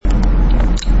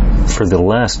For the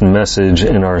last message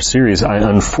in our series, I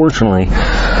unfortunately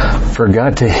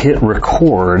forgot to hit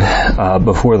record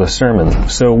before the sermon.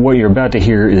 So what you're about to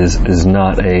hear is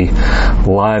not a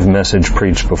live message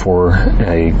preached before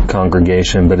a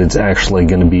congregation, but it's actually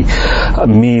going to be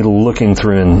me looking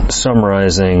through and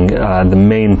summarizing the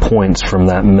main points from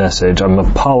that message. I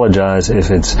apologize if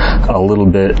it's a little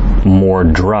bit more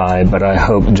dry, but I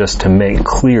hope just to make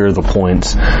clear the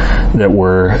points that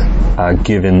were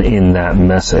given in that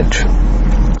message.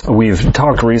 We've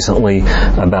talked recently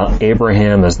about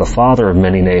Abraham as the father of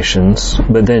many nations,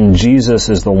 but then Jesus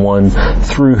is the one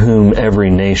through whom every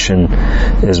nation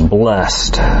is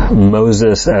blessed.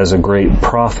 Moses as a great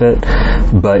prophet,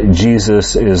 but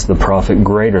Jesus is the prophet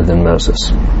greater than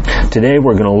Moses. Today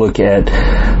we're going to look at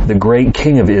the great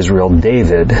king of Israel,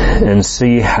 David, and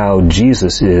see how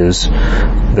Jesus is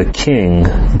the king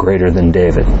greater than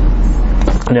David.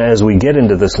 Now, as we get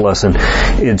into this lesson,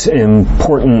 it's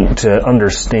important to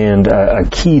understand a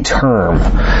key term,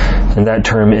 and that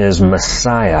term is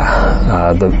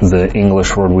Messiah. The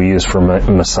English word we use for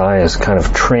Messiah is kind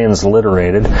of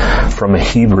transliterated from a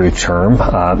Hebrew term,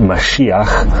 Mashiach,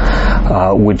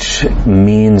 which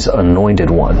means anointed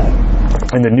one.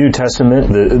 In the New Testament,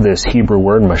 this Hebrew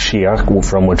word, Mashiach,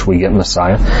 from which we get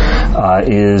Messiah,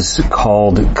 is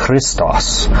called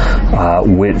Christos,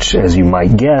 which, as you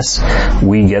might guess,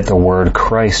 we get the word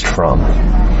Christ from.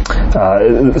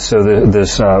 So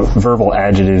this verbal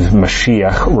adjective,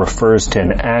 Mashiach, refers to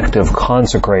an act of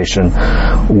consecration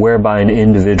whereby an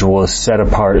individual is set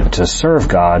apart to serve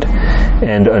God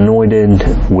and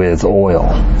anointed with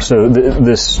oil. So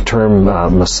this term,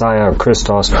 Messiah or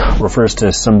Christos, refers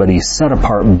to somebody set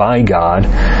apart by God,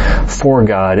 for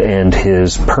God and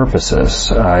His purposes.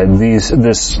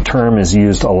 This term is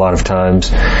used a lot of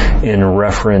times in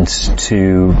reference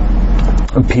to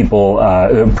people,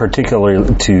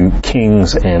 particularly to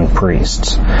kings and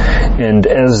priests. And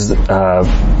as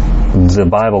the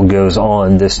Bible goes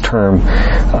on, this term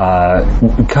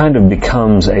kind of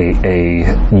becomes a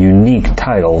unique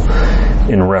title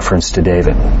in reference to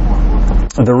David.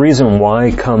 The reason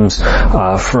why comes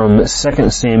from 2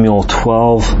 Samuel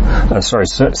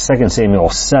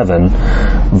 7,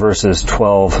 verses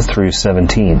 12 through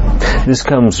 17. This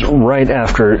comes right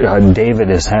after David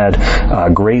has had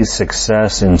great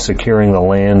success in securing the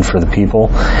land for the people,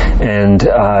 and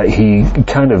he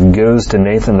kind of goes to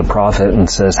Nathan the prophet and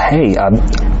says, "Hey,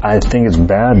 I think it's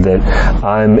bad that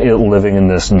I'm living in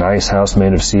this nice house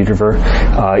made of cedar,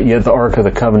 yet the Ark of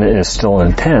the Covenant is still in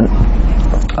a tent.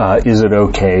 Is it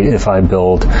okay if I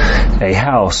build a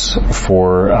house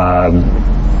for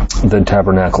the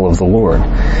tabernacle of the Lord?"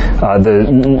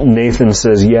 Nathan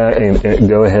says, "Yeah,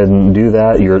 go ahead and do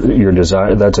that. Your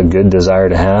desire, that's a good desire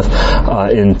to have."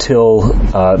 Until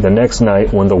the next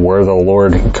night when the word of the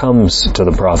Lord comes to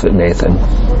the prophet Nathan.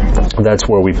 That's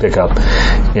where we pick up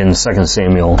in 2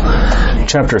 Samuel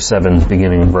chapter 7,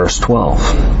 beginning verse 12.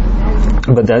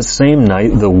 "But that same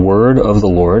night the word of the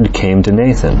Lord came to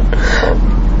Nathan.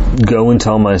 Go and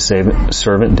tell my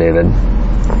servant David,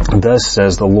 thus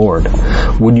says the Lord,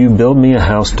 would you build me a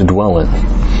house to dwell in?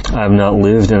 I have not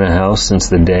lived in a house since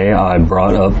the day I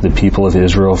brought up the people of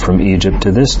Israel from Egypt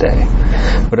to this day.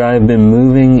 But I have been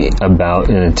moving about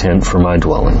in a tent for my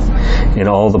dwelling. In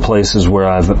all the places where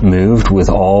I've moved with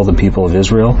all the people of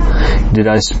Israel, did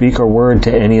I speak a word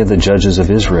to any of the judges of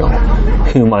Israel,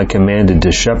 whom I commanded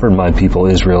to shepherd my people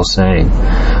Israel, saying,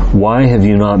 why have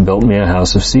you not built me a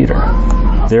house of cedar?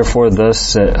 Therefore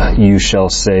thus you shall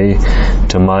say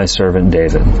to my servant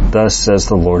David, thus says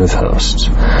the Lord of hosts,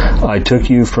 I took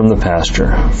you from the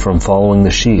pasture, from following the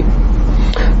sheep,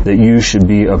 that you should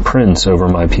be a prince over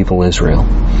my people Israel.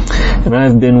 And I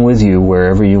have been with you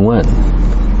wherever you went,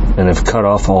 and have cut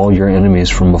off all your enemies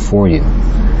from before you.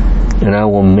 And I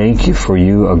will make for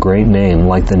you a great name,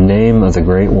 like the name of the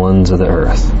great ones of the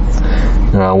earth.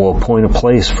 And I will appoint a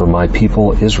place for my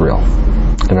people Israel,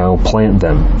 and I will plant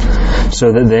them,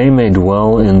 so that they may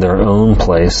dwell in their own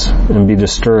place and be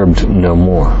disturbed no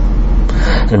more.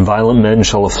 And violent men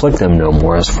shall afflict them no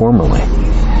more as formerly.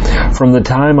 From the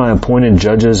time I appointed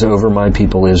judges over my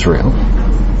people Israel,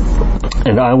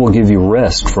 and I will give you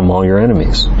rest from all your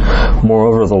enemies.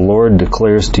 Moreover, the Lord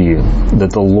declares to you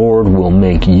that the Lord will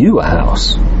make you a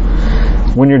house.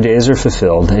 When your days are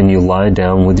fulfilled and you lie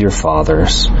down with your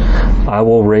fathers, I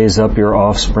will raise up your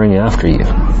offspring after you,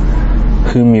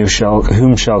 whom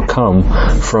shall come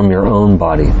from your own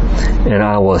body, and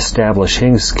I will establish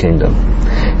his kingdom.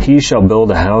 He shall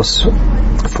build a house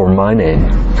for my name,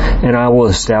 and I will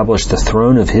establish the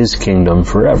throne of his kingdom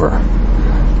forever.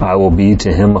 I will be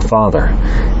to him a father,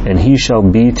 and he shall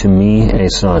be to me a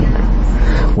son.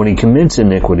 When he commits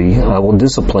iniquity, I will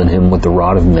discipline him with the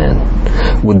rod of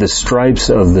men, with the stripes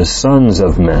of the sons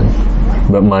of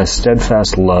men. But my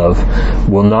steadfast love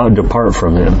will not depart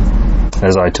from him,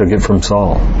 as I took it from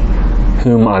Saul,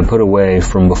 whom I put away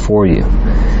from before you.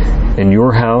 And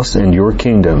your house and your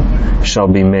kingdom shall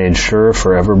be made sure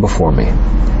forever before me.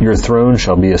 Your throne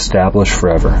shall be established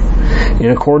forever. In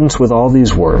accordance with all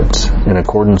these words, in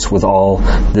accordance with all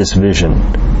this vision,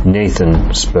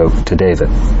 Nathan spoke to David.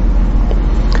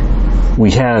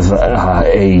 We have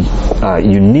a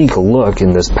unique look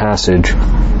in this passage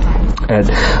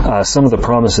at some of the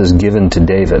promises given to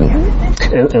David.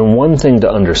 And one thing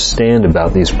to understand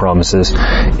about these promises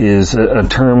is a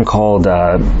term called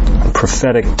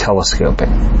prophetic telescoping.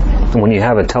 When you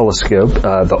have a telescope,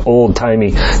 the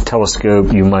old-timey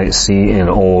telescope you might see in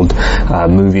old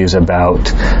movies about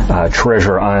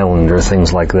Treasure Island or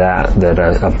things like that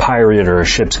a pirate or a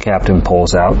ship's captain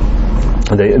pulls out.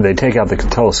 They take out the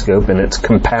telescope and it's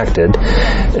compacted,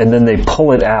 and then they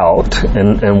pull it out,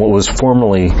 and what was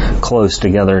formerly close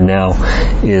together now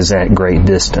is at great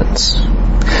distance.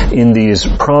 In these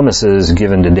promises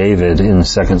given to David in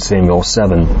 2 Samuel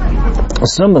 7,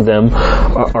 some of them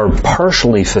are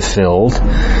partially fulfilled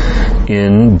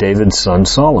in David's son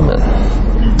Solomon.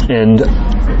 And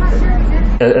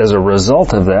as a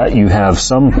result of that, you have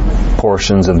some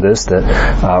portions of this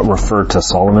that refer to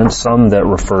Solomon, some that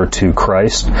refer to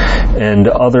Christ, and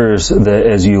others that,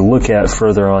 as you look at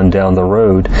further on down the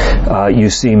road, you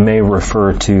see may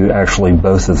refer to actually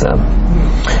both of them.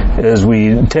 As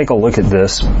we take a look at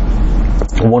this,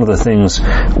 one of the things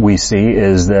we see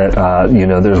is that,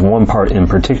 there's one part in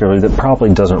particular that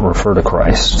probably doesn't refer to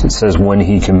Christ. It says, when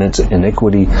he commits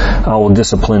iniquity, I will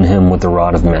discipline him with the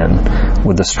rod of men,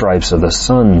 with the stripes of the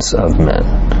sons of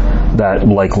men. That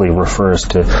likely refers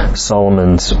to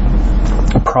Solomon's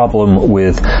problem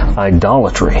with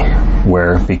idolatry,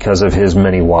 where because of his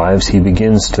many wives, he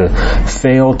begins to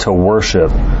fail to worship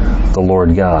the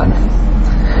Lord God.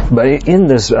 But in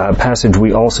this passage,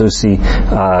 we also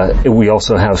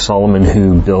have Solomon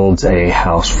who builds a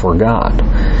house for God.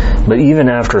 But even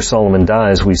after Solomon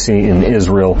dies, we see in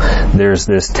Israel there's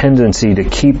this tendency to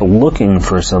keep looking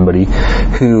for somebody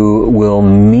who will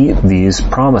meet these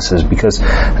promises, because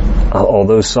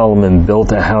although Solomon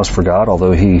built a house for God,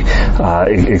 although he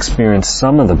experienced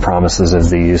some of the promises of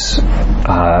these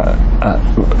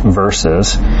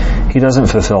verses, he doesn't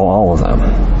fulfill all of them.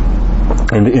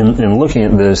 And in looking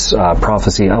at this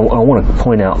prophecy, I want to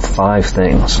point out 5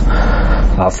 things.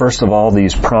 First of all,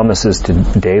 these promises to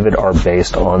David are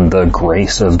based on the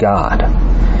grace of God.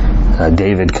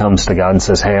 David comes to God and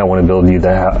says, hey, I want to build you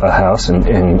a house.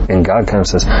 And God kind of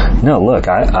says, no, look,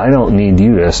 I don't need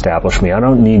you to establish me. I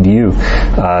don't need you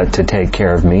to take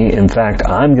care of me. In fact,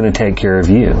 I'm going to take care of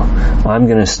you. I'm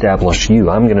going to establish you.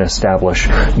 I'm going to establish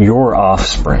your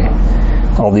offspring.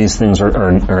 All these things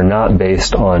are not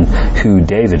based on who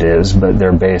David is, but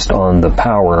they're based on the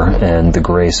power and the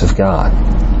grace of God.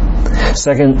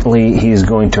 Secondly, he's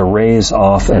going to raise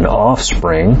off an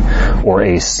offspring or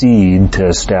a seed to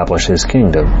establish his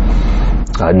kingdom.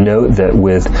 Note that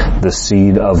with the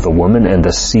seed of the woman and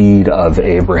the seed of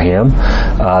Abraham,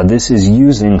 this is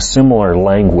using similar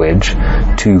language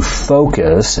to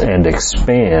focus and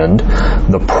expand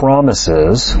the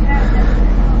promises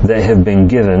that have been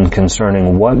given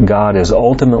concerning what God is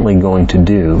ultimately going to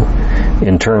do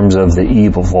in terms of the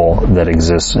evil that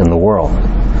exists in the world.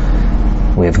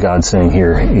 We have God saying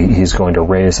here he's going to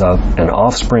raise up an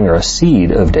offspring or a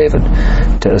seed of David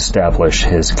to establish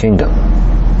his kingdom.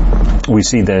 We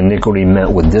see the iniquity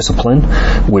met with discipline,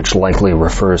 which likely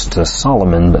refers to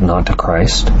Solomon but not to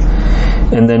Christ.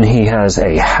 And then he has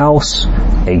a house,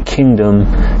 a kingdom,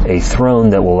 a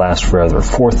throne that will last forever.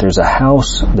 Fourth, there's a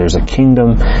house, there's a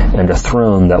kingdom, and a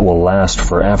throne that will last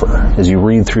forever. As you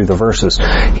read through the verses,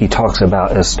 he talks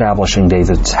about establishing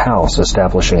David's house,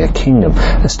 establishing a kingdom,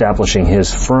 establishing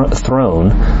his throne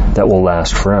that will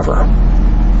last forever.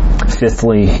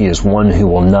 Fifthly, he is one who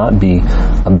will not be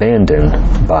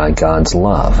abandoned by God's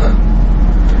love.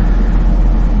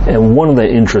 And one of the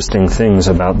interesting things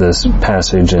about this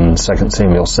passage in 2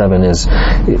 Samuel 7 is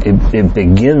it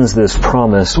begins this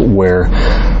promise where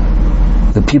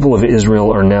the people of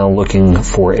Israel are now looking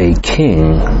for a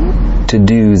king to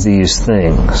do these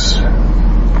things.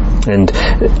 And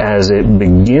as it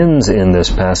begins in this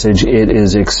passage, it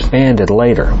is expanded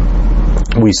later.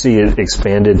 We see it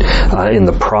expanded in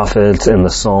the prophets and the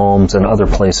Psalms and other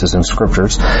places in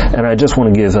scriptures. And I just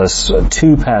want to give us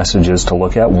two passages to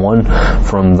look at, one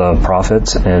from the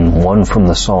prophets and one from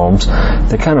the Psalms,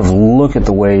 that kind of look at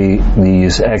the way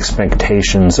these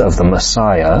expectations of the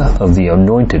Messiah, of the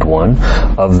Anointed One,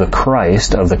 of the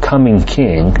Christ, of the coming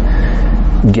King,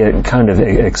 get kind of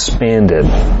expanded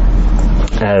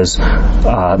as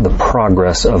the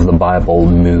progress of the Bible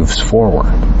moves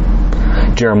forward.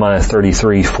 Jeremiah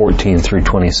 33:14 through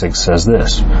 26 says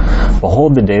this,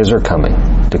 "Behold, the days are coming,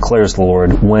 declares the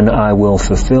Lord, when I will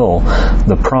fulfill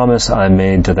the promise I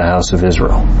made to the house of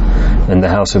Israel and the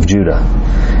house of Judah.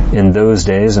 In those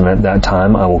days and at that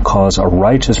time I will cause a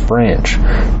righteous branch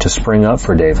to spring up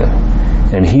for David,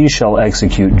 and he shall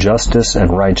execute justice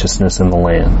and righteousness in the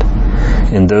land.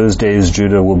 In those days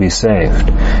Judah will be saved,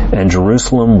 and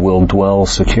Jerusalem will dwell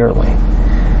securely.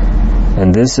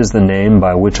 And this is the name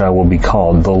by which I will be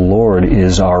called, the Lord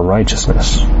is our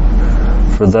righteousness.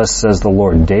 For thus says the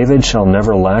Lord, David shall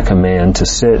never lack a man to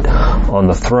sit on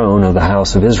the throne of the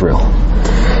house of Israel.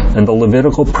 And the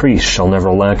Levitical priest shall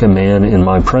never lack a man in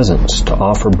my presence to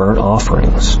offer burnt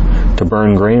offerings, to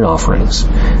burn grain offerings,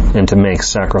 and to make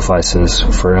sacrifices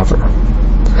forever.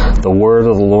 The word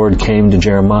of the Lord came to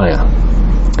Jeremiah.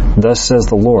 Thus says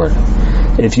the Lord,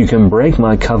 if you can break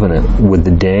my covenant with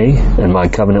the day and my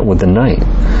covenant with the night,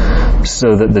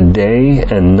 so that the day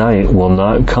and night will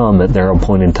not come at their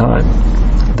appointed time,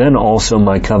 then also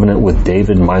my covenant with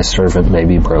David my servant may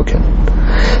be broken,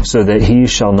 so that he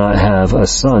shall not have a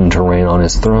son to reign on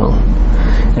his throne,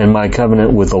 and my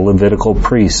covenant with the Levitical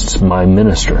priests my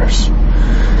ministers.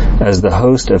 As the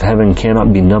host of heaven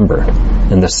cannot be numbered,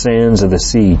 and the sands of the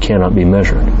sea cannot be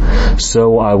measured,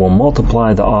 so I will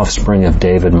multiply the offspring of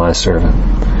David my servant,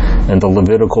 and the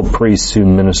Levitical priests who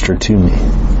minister to me.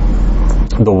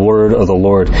 The word of the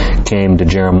Lord came to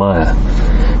Jeremiah.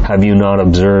 Have you not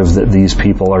observed that these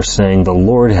people are saying, the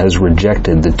Lord has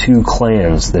rejected the two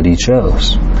clans that he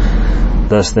chose?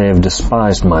 Thus they have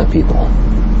despised my people,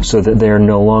 so that they are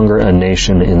no longer a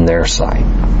nation in their sight.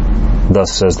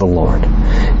 Thus says the Lord,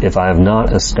 if I have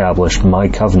not established my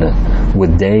covenant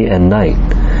with day and night,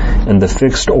 and the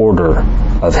fixed order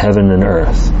of heaven and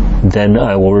earth, then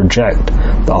I will reject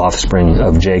the offspring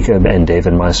of Jacob and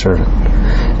David my servant,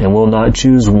 and will not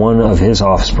choose one of his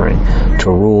offspring to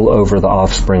rule over the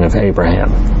offspring of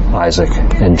Abraham, Isaac,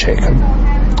 and Jacob.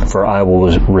 For I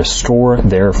will restore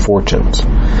their fortunes,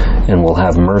 and will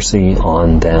have mercy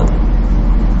on them.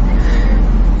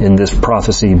 In this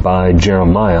prophecy by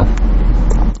Jeremiah,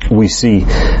 we see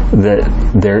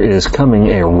that there is coming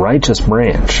a righteous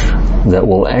branch that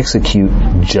will execute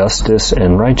justice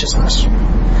and righteousness.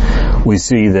 We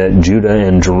see that Judah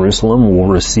and Jerusalem will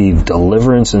receive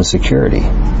deliverance and security.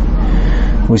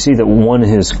 We see that one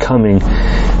is coming,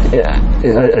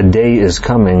 a day is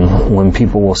coming when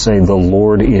people will say, the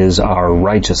Lord is our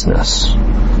righteousness.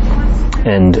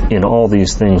 And in all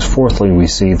these things, fourthly, we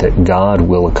see that God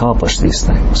will accomplish these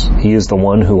things. He is the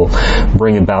one who will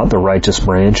bring about the righteous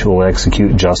branch, who will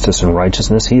execute justice and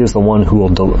righteousness. He is the one who will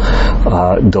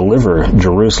deliver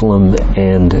Jerusalem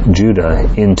and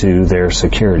Judah into their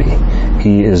security.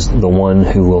 He is the one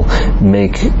who will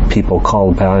make people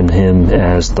call upon him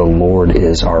as the Lord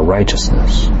is our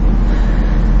righteousness.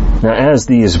 Now, as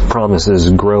these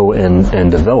promises grow and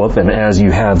develop, and as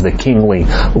you have the kingly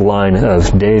line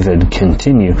of David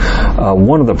continue,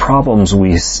 one of the problems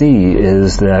we see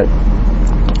is that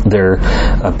there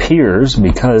appears,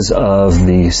 because of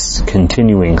these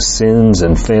continuing sins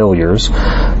and failures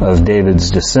of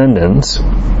David's descendants,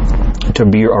 to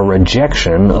be a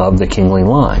rejection of the kingly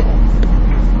line.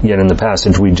 Yet in the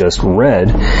passage we just read,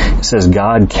 it says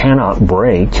God cannot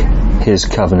break his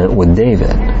covenant with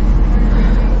David.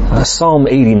 Psalm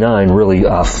 89 really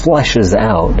fleshes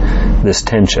out this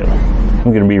tension. I'm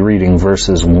going to be reading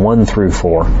verses 1 through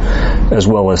 4, as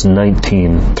well as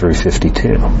 19 through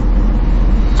 52.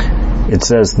 It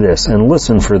says this, and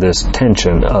listen for this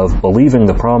tension of believing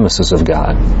the promises of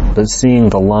God, but seeing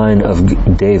the line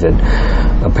of David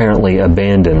apparently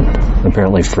abandoned,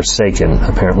 apparently forsaken,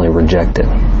 apparently rejected.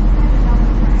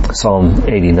 Psalm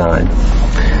 89.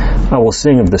 I will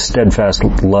sing of the steadfast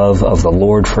love of the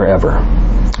Lord forever.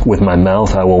 With my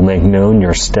mouth I will make known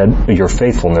your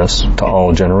faithfulness to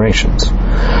all generations.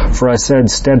 For I said,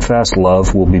 steadfast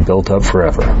love will be built up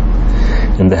forever.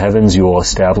 In the heavens you will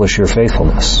establish your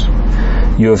faithfulness.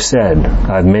 You have said,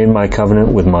 I have made my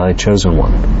covenant with my chosen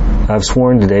one. I have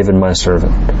sworn to David my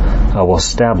servant. I will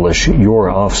establish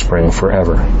your offspring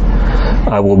forever.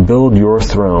 I will build your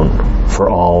throne for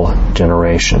all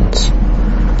generations.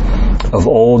 Of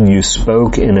old you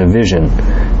spoke in a vision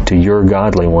to your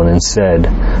godly one and said,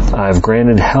 I have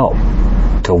granted help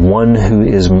to one who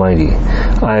is mighty.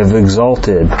 I have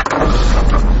exalted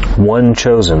one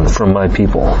chosen from my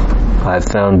people. I have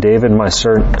found David my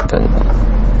servant.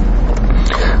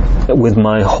 With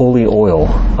my holy oil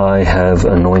I have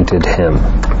anointed him,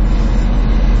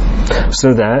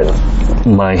 so that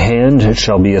my hand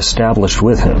shall be established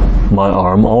with him. My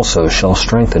arm also shall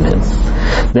strengthen him.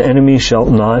 The enemy shall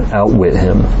not outwit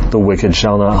him. The wicked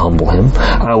shall not humble him.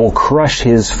 I will crush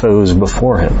his foes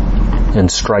before him and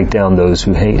strike down those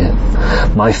who hate him.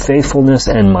 My faithfulness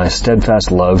and my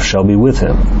steadfast love shall be with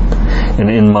him, and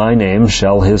in my name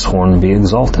shall his horn be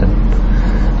exalted.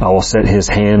 I will set his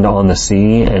hand on the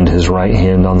sea and his right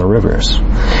hand on the rivers.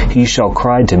 He shall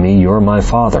cry to me, You're my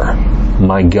Father,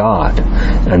 my God,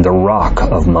 and the rock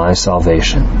of my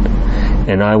salvation.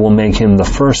 And I will make him the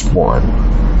firstborn,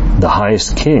 the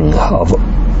highest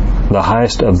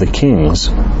of the kings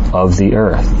of the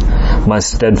earth. My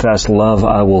steadfast love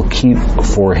I will keep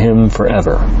for him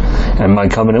forever, and my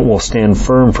covenant will stand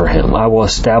firm for him. I will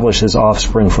establish his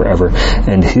offspring forever,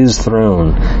 and his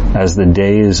throne as the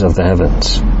days of the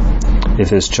heavens. If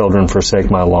his children forsake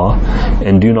my law,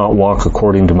 and do not walk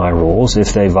according to my rules,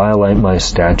 if they violate my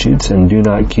statutes, and do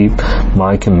not keep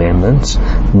my commandments,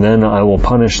 then I will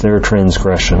punish their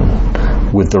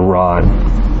transgression with the rod,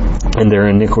 and their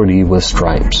iniquity with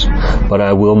stripes. But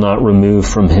I will not remove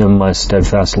from him my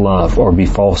steadfast love, or be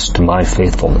false to my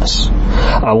faithfulness.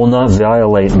 I will not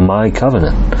violate my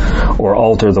covenant, or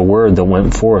alter the word that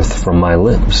went forth from my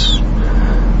lips.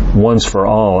 Once for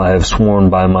all I have sworn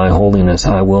by my holiness,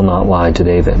 I will not lie to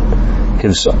David.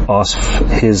 His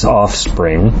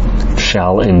offspring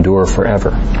shall endure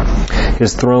forever,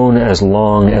 his throne as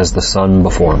long as the sun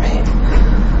before me.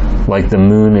 Like the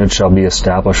moon it shall be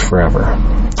established forever,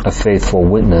 a faithful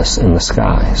witness in the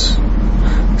skies.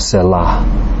 Selah.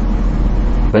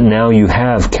 But now you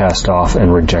have cast off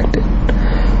and rejected.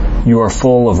 You are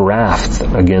full of wrath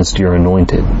against your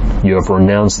anointed. You have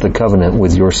renounced the covenant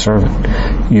with your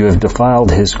servant. You have defiled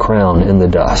his crown in the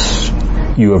dust.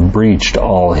 You have breached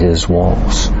all his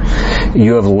walls.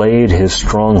 You have laid his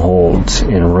strongholds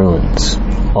in ruins.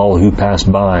 All who pass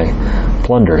by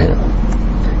plunder him.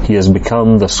 He has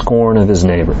become the scorn of his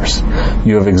neighbors.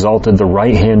 You have exalted the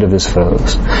right hand of his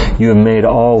foes. You have made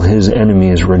all his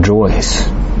enemies rejoice.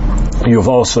 You have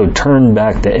also turned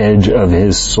back the edge of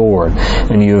his sword,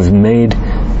 and you have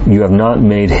not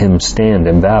made him stand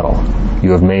in battle.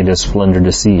 You have made his splendor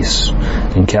to cease,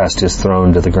 and cast his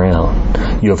throne to the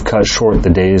ground. You have cut short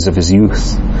the days of his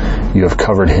youth. You have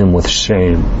covered him with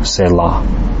shame. Selah.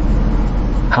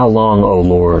 How long, O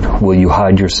Lord, will you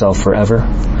hide yourself forever?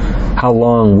 How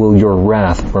long will your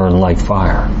wrath burn like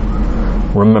fire?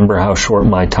 Remember how short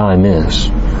my time is.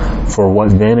 For what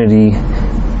vanity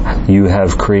you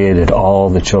have created all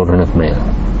the children of man.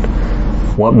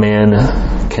 What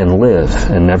man can live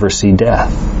and never see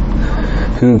death?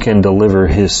 Who can deliver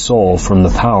his soul from the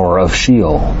power of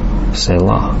Sheol?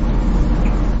 Selah.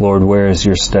 Lord, where is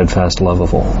your steadfast love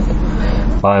of old,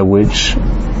 by which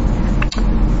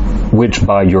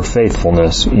by your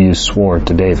faithfulness you swore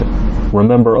to David?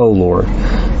 Remember, O Lord,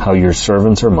 how your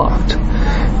servants are mocked,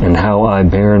 and how I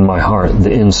bear in my heart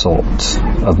the insults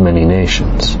of many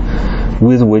nations,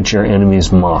 with which your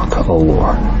enemies mock, O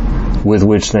Lord, with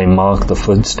which they mock the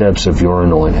footsteps of your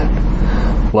anointed.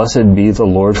 Blessed be the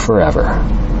Lord forever.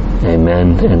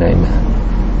 Amen and amen.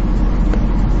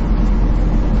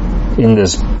 In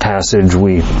this passage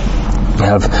we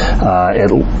have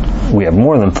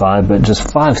more than 5, but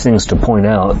just 5 things to point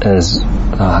out as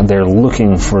they're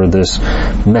looking for this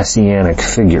messianic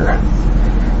figure.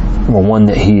 Well, 1,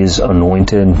 that he is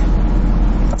anointed.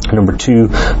 Number 2,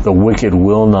 the wicked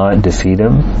will not defeat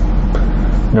him.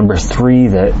 Number 3,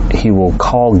 that he will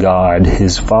call God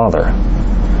his Father.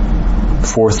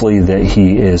 4thly, that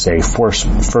he is a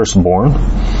firstborn.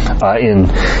 In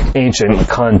ancient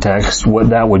context, what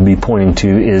that would be pointing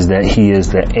to is that he is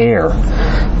the heir,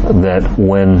 that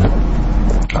when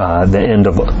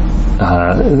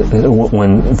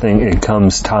it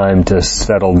comes time to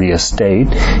settle the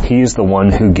estate, he's the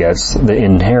one who gets the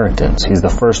inheritance. He's the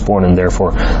firstborn and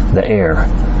therefore the heir.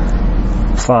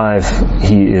 5,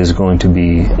 he is going to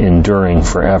be enduring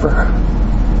forever.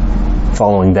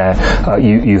 Following that,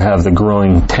 you have the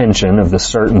growing tension of the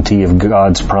certainty of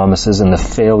God's promises and the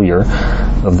failure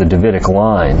of the Davidic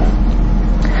line.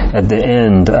 At the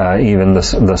end, even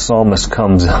the psalmist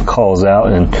calls out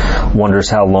and wonders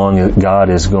how long God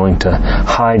is going to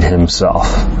hide himself,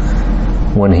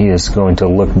 when he is going to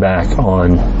look back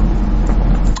on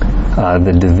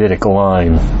the Davidic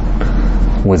line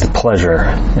with pleasure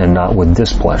and not with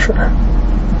displeasure.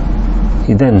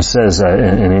 He then says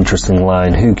an interesting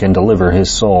line, who can deliver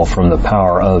his soul from the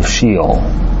power of Sheol?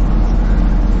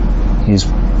 He's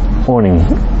pointing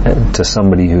to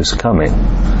somebody who's coming,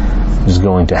 who's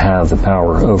going to have the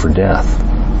power over death.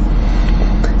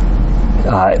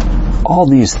 All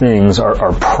these things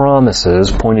are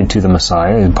promises pointed to the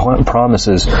Messiah,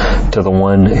 promises to the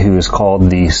one who is called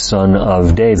the Son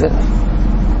of David,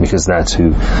 because that's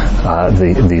who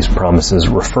these promises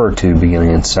refer to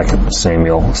beginning in 2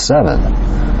 Samuel 7.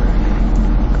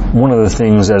 One of the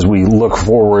things as we look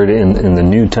forward in the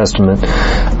New Testament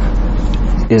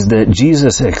is that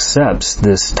Jesus accepts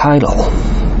this title.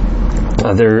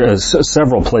 There are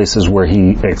several places where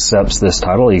he accepts this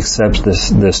title. He accepts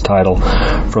this title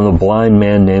from the blind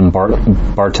man named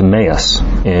Bartimaeus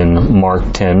in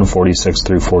Mark 10:46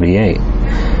 through 48,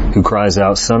 who cries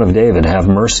out, "Son of David, have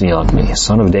mercy on me.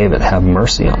 Son of David, have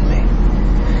mercy on me."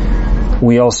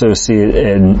 We also see it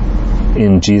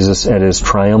in Jesus at his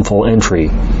triumphal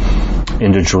entry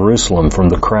into Jerusalem from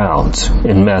the crowds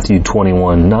in Matthew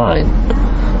 21:9.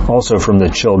 Also from the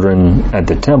children at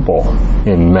the temple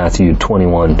in Matthew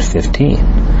 21:15.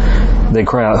 They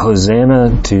cry out,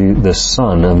 "Hosanna to the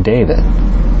Son of David."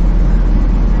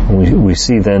 We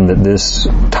see then that this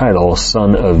title,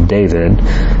 Son of David,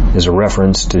 is a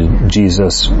reference to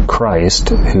Jesus Christ,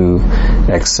 who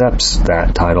accepts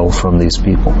that title from these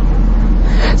people.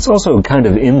 It's also kind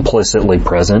of implicitly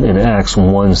present in Acts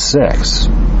 1:6,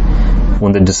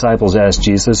 when the disciples asked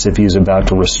Jesus if he's about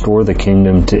to restore the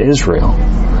kingdom to Israel.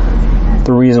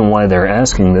 The reason why they're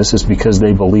asking this is because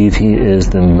they believe he is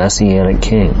the Messianic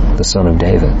King, the Son of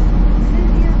David.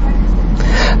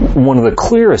 One of the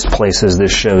clearest places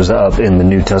this shows up in the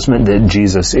New Testament, that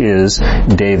Jesus is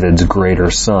David's greater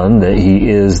son, that he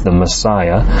is the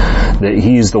Messiah, that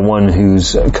he's the one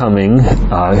who's coming,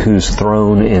 whose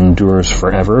throne endures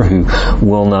forever, who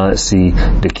will not see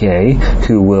decay,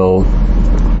 who will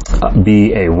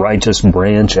be a righteous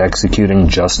branch executing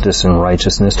justice and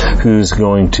righteousness, who's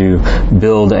going to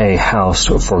build a house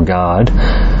for God,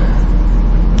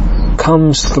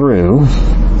 comes through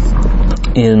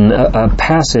in a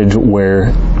passage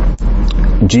where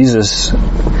Jesus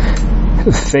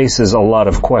faces a lot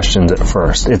of questions at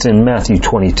first. It's in Matthew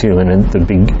 22, and in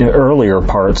the earlier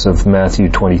parts of Matthew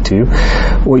 22,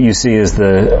 what you see is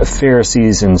the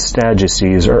Pharisees and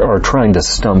Sadducees are trying to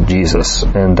stump Jesus.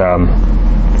 And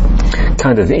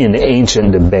kind of in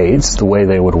ancient debates, the way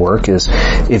they would work is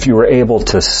if you were able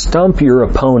to stump your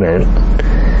opponent,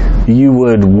 you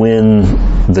would win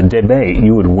the debate,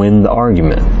 you would win the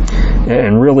argument.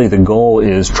 And really the goal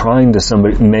is trying to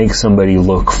make somebody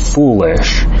look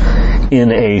foolish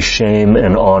in a shame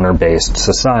and honor-based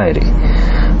society.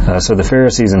 So the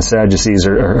Pharisees and Sadducees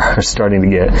are starting to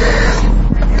get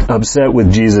upset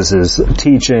with Jesus'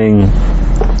 teaching.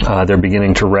 They're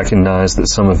beginning to recognize that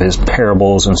some of his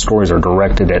parables and stories are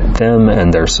directed at them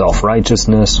and their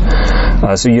self-righteousness.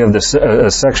 So you have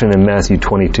a section in Matthew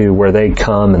 22 where they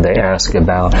come and they ask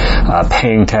about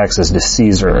paying taxes to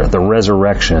Caesar, the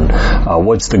resurrection,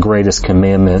 what's the greatest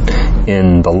commandment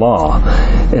in the law.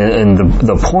 And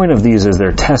the point of these is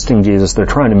they're testing Jesus. They're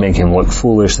trying to make him look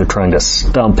foolish. They're trying to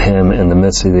stump him in the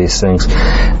midst of these things.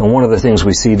 And one of the things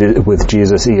we see with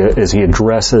Jesus is he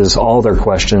addresses all their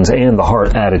questions and the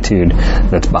heart attitude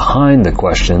that's behind the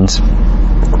questions.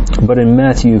 But in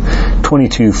Matthew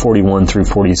 22:41 through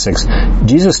 46,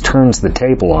 Jesus turns the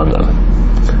table on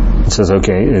them. It says,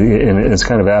 okay, and it's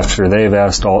kind of after they've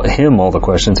asked him all the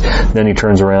questions, then he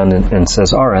turns around and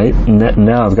says, all right,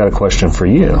 now I've got a question for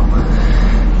you.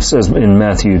 It says in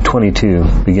Matthew 22,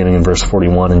 beginning in verse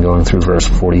 41 and going through verse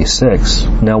 46,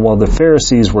 "Now while the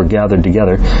Pharisees were gathered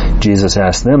together, Jesus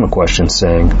asked them a question,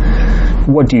 saying,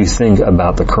 'What do you think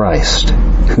about the Christ?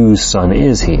 Whose son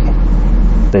is he?'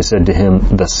 They said to him,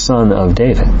 'The Son of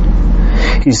David.'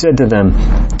 He said to them,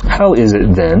 'How is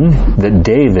it then that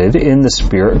David in the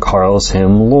Spirit calls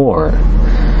him Lord,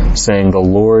 saying, the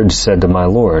Lord said to my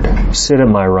Lord, sit at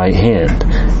my right hand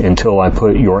until I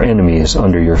put your enemies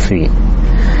under your feet?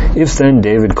 If then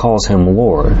David calls him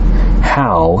Lord,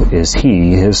 how is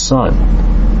he his son?'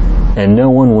 And no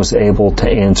one was able to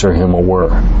answer him a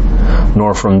word,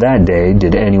 nor from that day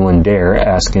did anyone dare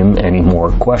ask him any more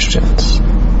questions."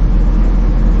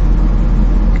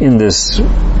 In this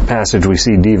passage, we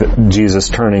see Jesus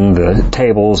turning the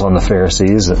tables on the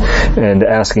Pharisees and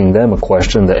asking them a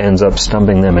question that ends up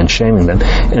stumping them and shaming them.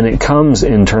 And it comes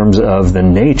in terms of the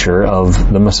nature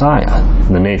of the Messiah,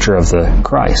 the nature of the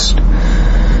Christ.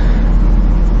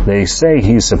 They say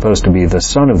he's supposed to be the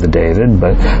son of the David,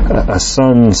 but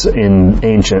sons in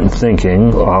ancient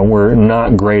thinking were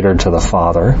not greater to the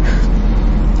father.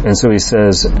 And so he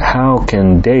says, how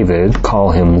can David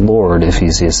call him Lord if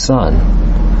he's his son?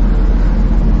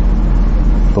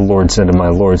 The Lord said to my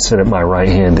Lord, sit at my right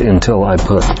hand until I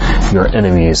put your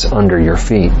enemies under your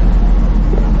feet.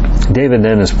 David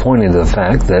then is pointing to the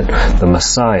fact that the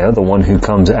Messiah, the one who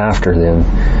comes after them,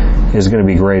 is going to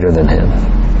be greater than him,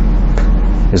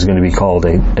 is going to be called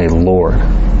a Lord.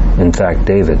 In fact,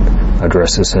 David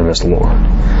addresses him as Lord.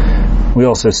 We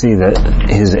also see that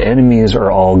his enemies are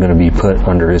all going to be put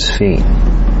under his feet.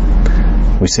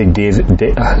 We see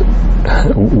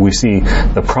we see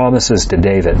the promises to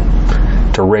David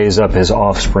to raise up his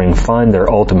offspring find their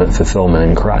ultimate fulfillment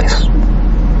in Christ.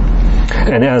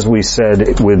 And as we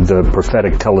said with the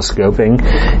prophetic telescoping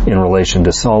in relation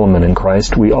to Solomon and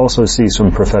Christ, we also see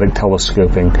some prophetic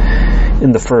telescoping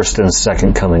in the first and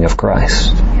second coming of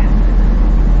Christ.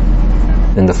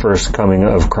 In the first coming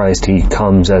of Christ, he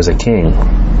comes as a king.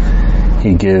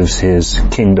 He gives his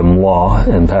kingdom law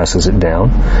and passes it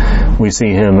down. We see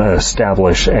him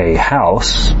establish a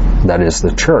house, that is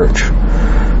the church,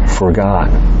 for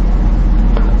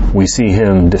God. We see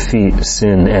him defeat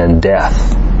sin and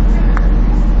death.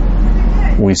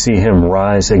 We see him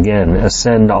rise again,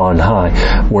 ascend on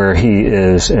high, where he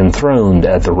is enthroned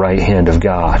at the right hand of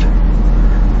God.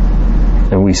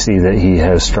 And we see that he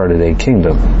has started a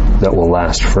kingdom that will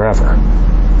last forever.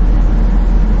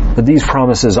 But these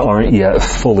promises aren't yet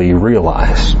fully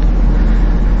realized.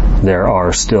 There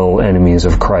are still enemies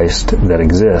of Christ that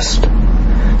exist.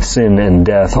 Sin and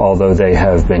death, although they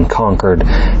have been conquered,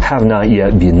 have not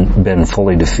yet been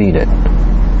fully defeated.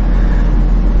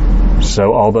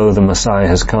 So although the Messiah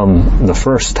has come the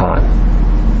first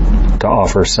time to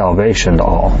offer salvation to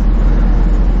all,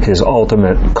 his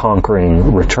ultimate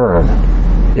conquering return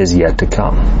is yet to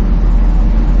come.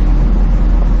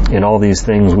 In all these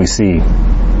things we see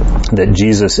that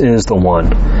Jesus is the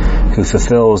one who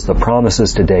fulfills the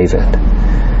promises to David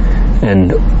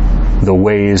and the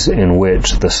ways in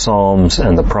which the Psalms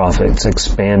and the prophets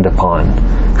expand upon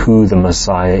who the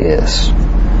Messiah is.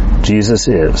 Jesus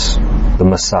is the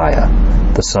Messiah,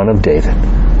 the Son of David,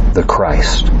 the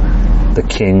Christ, the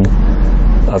King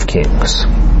of Kings.